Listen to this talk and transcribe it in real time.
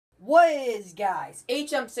What is, guys?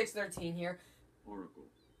 HM613 here. Oracle,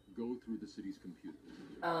 go through the city's computers.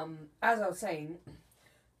 As I was saying,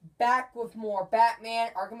 back with more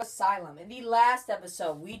Batman Arkham Asylum. In the last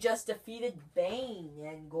episode, we just defeated Bane,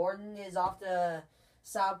 and Gordon is off to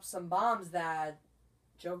stop some bombs that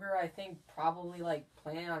Joker, I think, probably,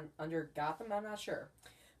 planted on under Gotham. I'm not sure.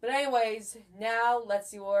 But anyways, now let's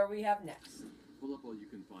see where we have next. Pull up all you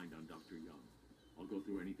can find on Dr. Young. I'll go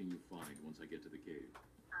through anything you find once I get to the cave.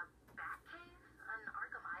 A bat cave on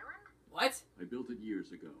Arkham Island? What? I built it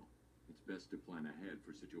years ago. It's best to plan ahead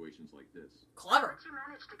for situations like this. Clever. How'd you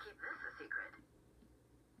manage to keep this a secret?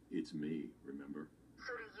 It's me, remember?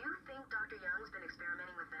 So do you think Dr. Young's been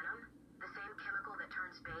experimenting with venom? The same chemical that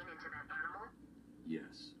turns Bane into that animal?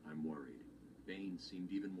 Yes, I'm worried. Bane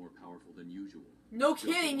seemed even more powerful than usual. No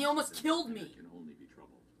kidding, he almost killed me. Can only be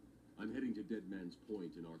trouble. I'm heading to Dead Man's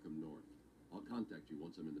Point in Arkham North. I'll contact you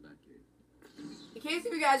once I'm in the Batcave. In case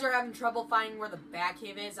you guys are having trouble finding where the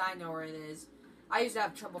Batcave is, I know where it is. I used to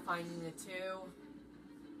have trouble finding it too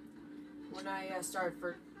when I started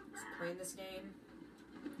first playing this game.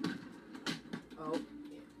 Oh,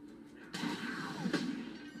 yeah.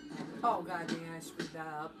 Oh god dang, I screwed that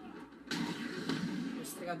up.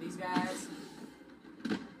 Just take out these guys.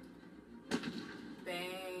 Bam.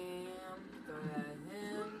 Go at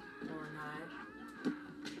him. Or not.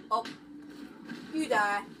 Oh. You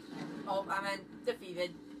die. Oh, I meant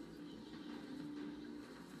defeated.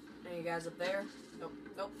 Any guys up there? Nope.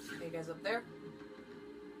 Nope. Any guys up there?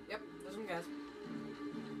 Yep. There's some guys.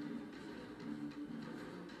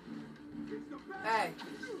 Hey.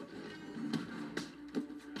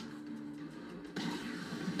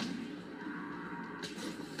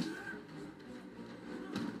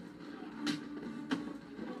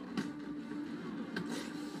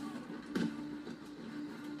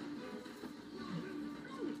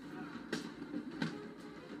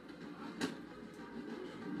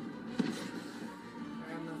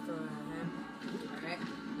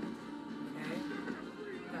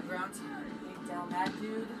 Take down that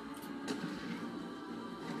dude.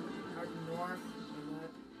 Arkham North.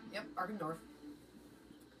 Yep, Arkham North.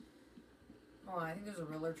 Oh, I think there's a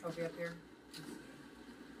Riddler trophy up here.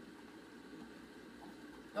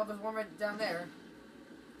 Nope, there's one right down there.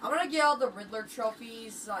 I'm gonna get all the Riddler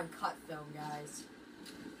trophies on cut film, guys.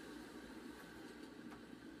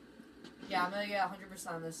 Yeah, I'm gonna get 100%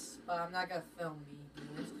 on this, but I'm not gonna film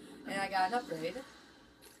me. And I got an upgrade.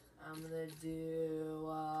 I'm gonna do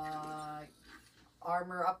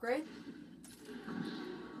armor upgrade.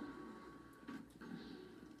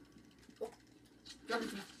 Oh, What's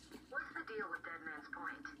the deal with Dead Man's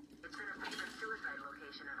Point? It's been a favorite suicide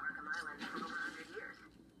location in Arkham Island for over 100 years.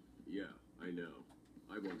 Yeah, I know.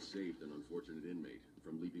 I once saved an unfortunate inmate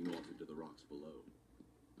from leaping off into the rocks below.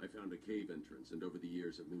 I found a cave entrance and over the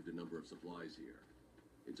years have moved a number of supplies here.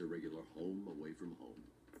 It's a regular home away from home.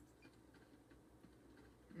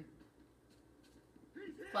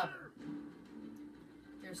 Clever.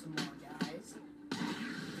 Here's some more guys.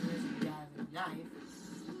 Here's a guy with a knife.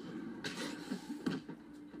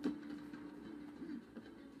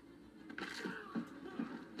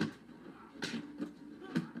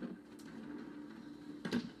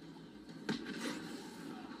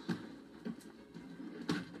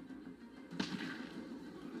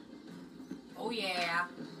 Oh yeah.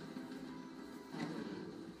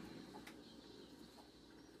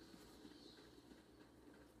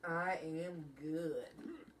 I am good.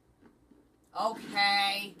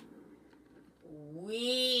 Okay.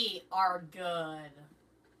 We are good.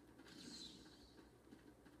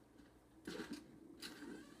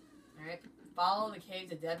 Alright. Follow the cave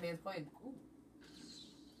to Dead Man's Point. Ooh.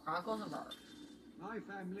 Chronicles of Earth. My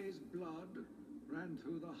family's blood ran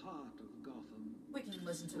through the heart of Gotham. We can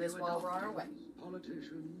listen to this while we're on our way.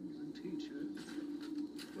 Politicians and teachers.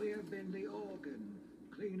 We have been the organ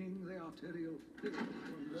cleaning the arterial fluid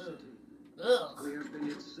from the city. Ugh. We have been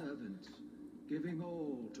its servants, giving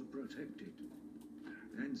all to protect it.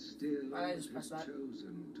 And still I it just has pressed that.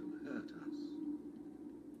 chosen to hurt us.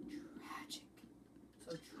 Tragic. So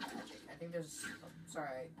tragic. I think there's... Oh, sorry,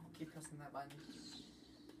 I keep pressing that button.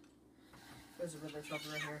 There's a Riddler trophy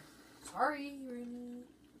right here. Sorry, Rainy.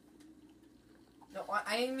 No,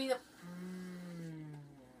 I didn't mean to...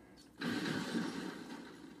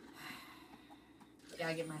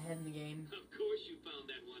 Gotta get my head in the game. Of course you found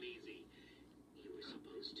that one easy. You were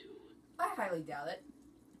supposed to. I highly doubt it.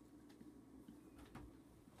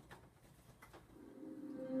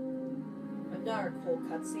 Another cool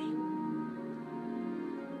cutscene.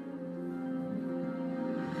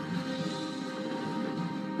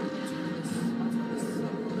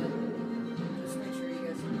 Just make sure you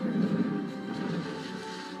guys can hear it.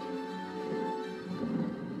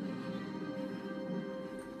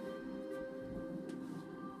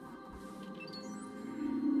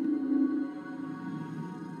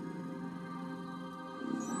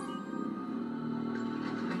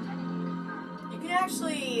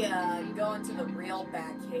 actually go into the real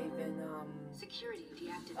Batcave in Security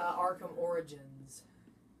deactivated. Arkham Origins.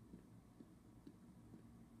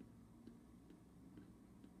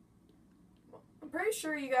 Well, I'm pretty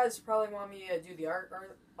sure you guys probably want me to do the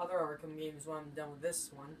other Arkham games when I'm done with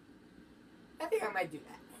this one. I think I might do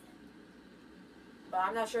that. But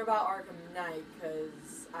I'm not sure about Arkham Knight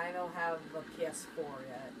because I don't have a PS4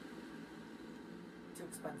 yet. Too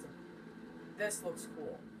expensive. This looks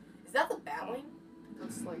cool. Is that the Batwing?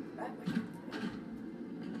 Looks like the Batwing.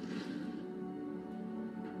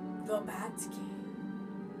 The Batcave.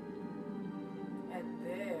 And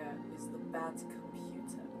there is the Bat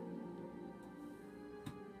computer.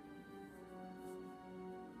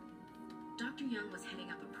 Dr. Young was heading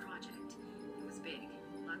up a project. It was big.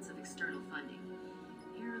 Lots of external funding.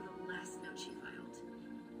 Here are the last notes she filed.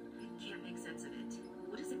 I can't make sense of it.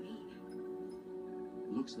 What does it mean?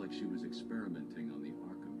 Looks like she was experimenting on the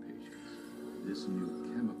Arkham patients. This new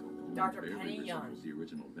chemical Dr. barely Penny Young. resembles the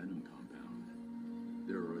original venom compound.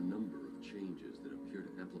 There are a number of changes that appear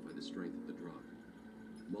to amplify the strength of the drug.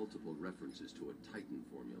 Multiple references to a Titan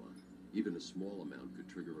formula. Even a small amount could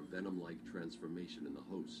trigger a venom-like transformation in the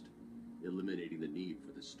host, eliminating the need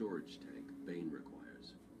for the storage tank Bane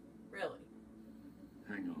requires. Really?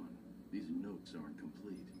 Hang on. These notes aren't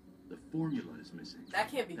complete. The formula is missing. That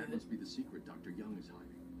can't be That good. must be the secret Dr. Young is hiding.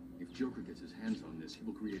 If Joker gets his hands on this, he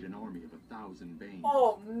will create an army of 1,000 Banes.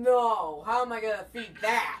 Oh no! How am I gonna feed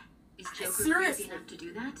that? Is Joker Seriously? crazy enough to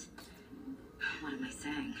do that? What am I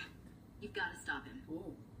saying? You've got to stop him.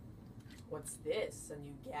 Ooh. What's this? A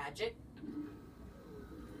new gadget?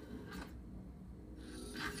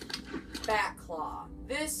 Batclaw.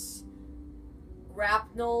 This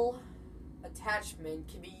grapnel attachment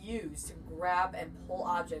can be used to grab and pull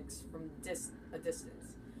objects from a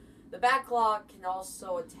distance. The Batclaw can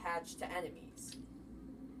also attach to enemies.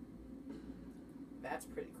 That's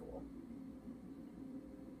pretty cool.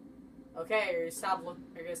 Okay, are you gonna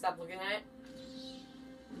stop looking at it?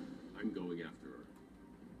 I'm going after her.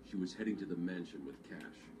 She was heading to the mansion with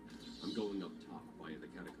cash. I'm going up top via the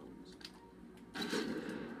catacombs.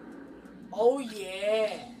 Oh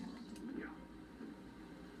yeah!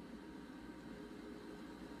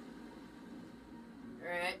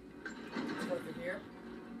 Alright. Let's go through here.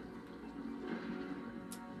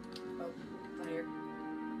 Oh, not here.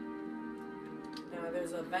 Now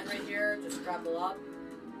there's a vent right here. Just grapple up.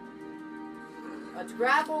 To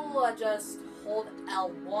grapple, just hold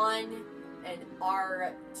L1 and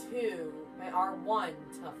R2, and R1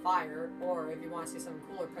 to fire, or if you want to see something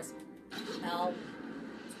cooler, press L,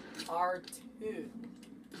 R2.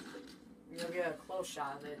 You'll get a close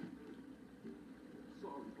shot of it.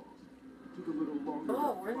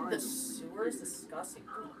 Oh, we're in the sewers? Disgusting.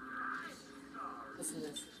 Listen to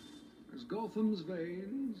this. As Gotham's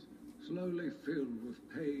veins slowly filled with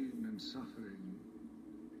pain and suffering,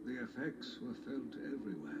 the effects were felt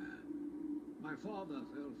everywhere. My father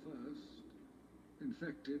fell first,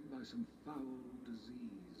 infected by some foul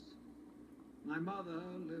disease. My mother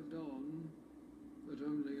lived on, but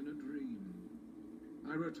only in a dream.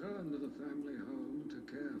 I returned to the family home to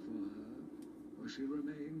care for her, where she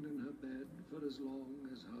remained in her bed for as long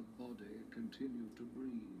as her body continued to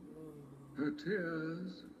breathe. Her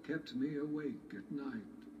tears kept me awake at night.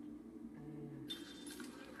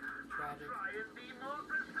 Tragic.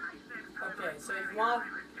 Okay, so if you want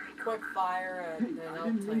quick fire, then I'll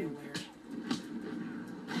tell you later.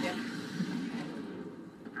 Yep.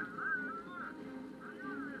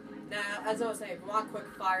 Now, as I was saying, if you want quick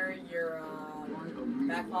fire, your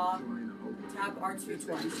backlog, tap R2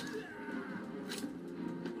 twice.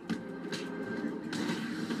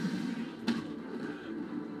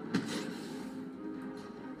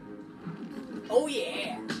 Oh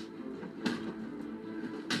yeah!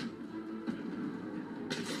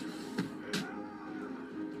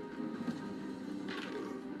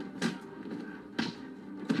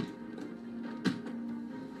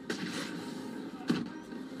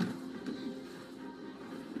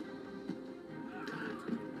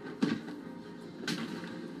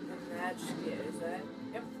 Is that?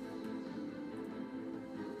 Yep.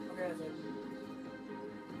 Okay, that's it.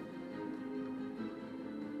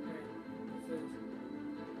 Alright.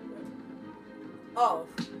 Oh,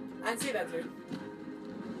 I didn't see that, dude.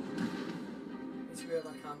 You screw up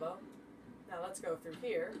my combo. Now let's go through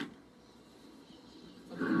here.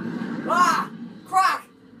 Ah! Croc!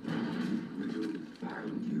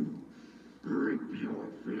 Found you. Rip your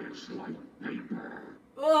flesh like paper.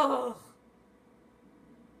 Ugh!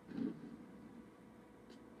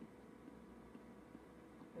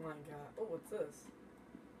 Oh my god. Oh, what's this?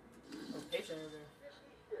 Oh, patient over there.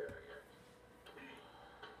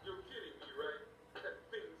 You're kidding me, right?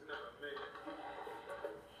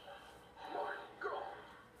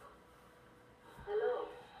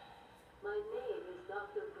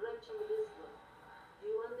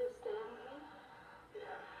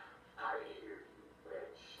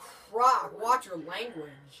 Rock, watch your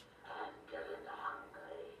language. I'm getting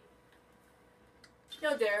hungry.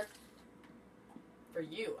 No, Derek. For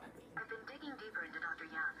you, I mean. I've been digging deeper into Dr.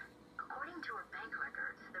 Young. According to her bank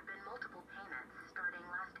records, there have been multiple payments starting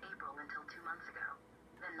last April until 2 months ago.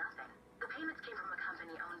 Then nothing. The payments came from a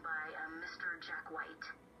company owned by Mr. Jack White.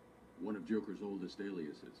 One of Joker's oldest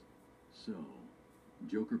aliases. So,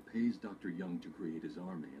 Joker pays Dr. Young to create his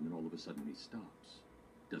army, and then all of a sudden he stops.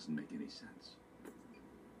 Doesn't make any sense.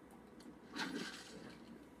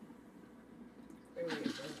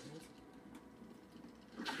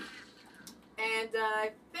 And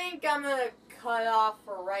I think I'm gonna cut off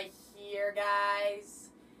for right here, guys.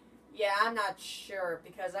 Yeah, I'm not sure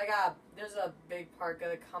because there's a big part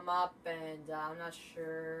gonna come up, and I'm not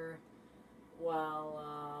sure.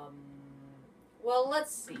 Well,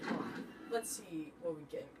 let's see. Hold on. Let's see what we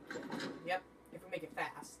get. Yep, if we make it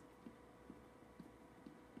fast.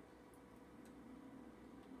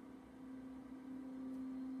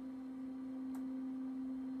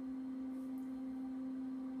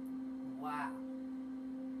 Wow.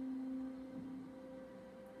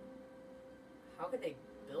 How could they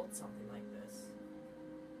build something like this?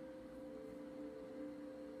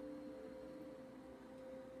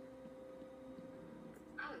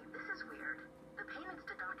 Hey, this is weird. The payments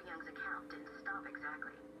to Dr. Young's account didn't stop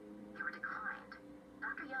exactly. They were declined.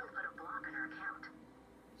 Dr. Young put a block on her account.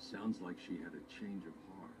 Sounds like she had a change of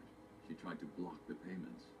heart. She tried to block the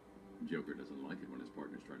payments. Joker doesn't like it when his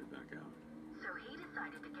partners try to back out. So he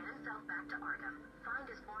decided to get himself back to Arkham, find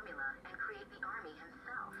his formula, and create the army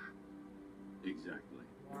himself. Exactly.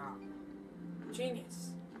 Wow.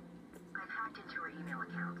 Genius. I've hacked into her email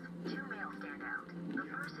accounts. 2 mails stand out. The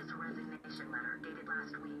first is a resignation letter dated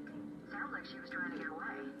last week. Sounds like she was trying to get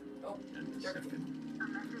away. Oh, And the Joker. second, A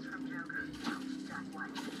message from Joker, Jack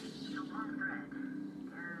White. A long thread.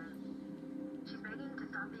 She's begging to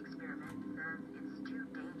stop the experiment, says it's too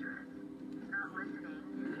dangerous. He's not listening.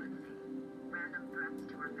 Let's see. Random threats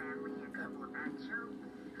to her family, a couple of bad jokes.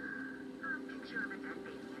 A picture of a dead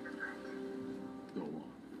baby in the threat. go on.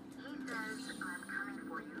 He says, I'm coming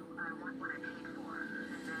for you. I want what I paid for.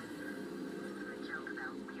 And then a joke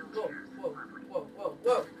about Whoa, wheelchairs. whoa, Lovely. whoa, whoa,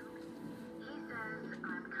 whoa. He says,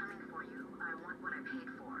 I'm coming for you. I want what I paid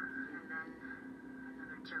for. And then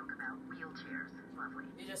another joke about wheelchairs. Lovely.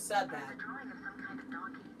 You just said There's that. a drawing of some kind of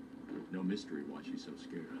donkey. No mystery why she's so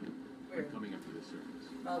scared. Weird. I'm coming up to the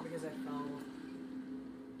surface. Oh, because I fell.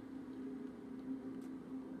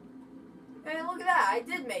 Hey, look at that. I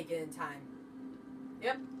did make it in time.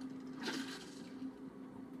 Yep.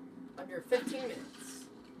 Under 15 minutes.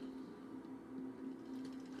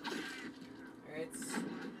 Alright.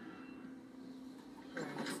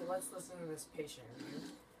 Alright, so let's listen to this patient review.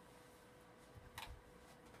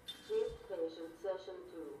 Chief patient, session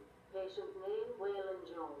 2. Patient name, Waylon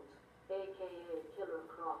Jones, a.k.a. Killer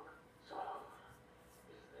Croc. So,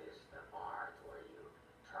 is this the part where you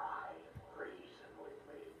try and reason with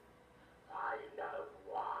me? Find out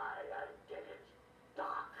why I did it,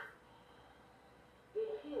 Doc.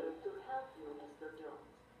 We're here to help you, Mr.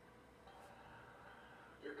 Jones.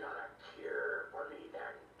 You got a cure for me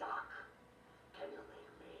then, Doc? Can you make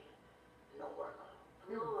me normal?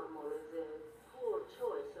 Normal is a poor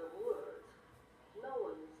choice of words. No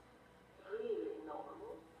one's really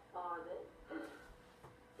normal, are they?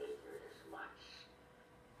 Figured as much.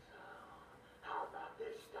 So, how about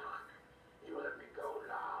this, Doc? You let me go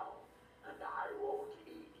now, and I won't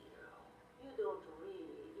eat you. You don't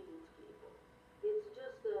really eat people. It's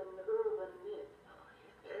just an urban myth.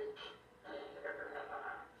 You think?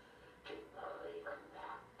 Keep believing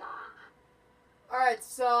that, Doc. Alright,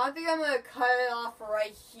 so I think I'm going to cut it off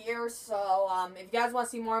right here. So, if you guys want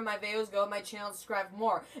to see more of my videos, go to my channel and subscribe for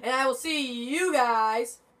more. And I will see you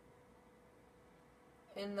guys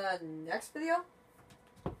in the next video.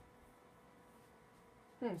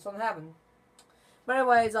 Something happened. But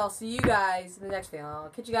anyways, I'll see you guys in the next video. I'll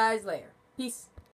catch you guys later. Peace.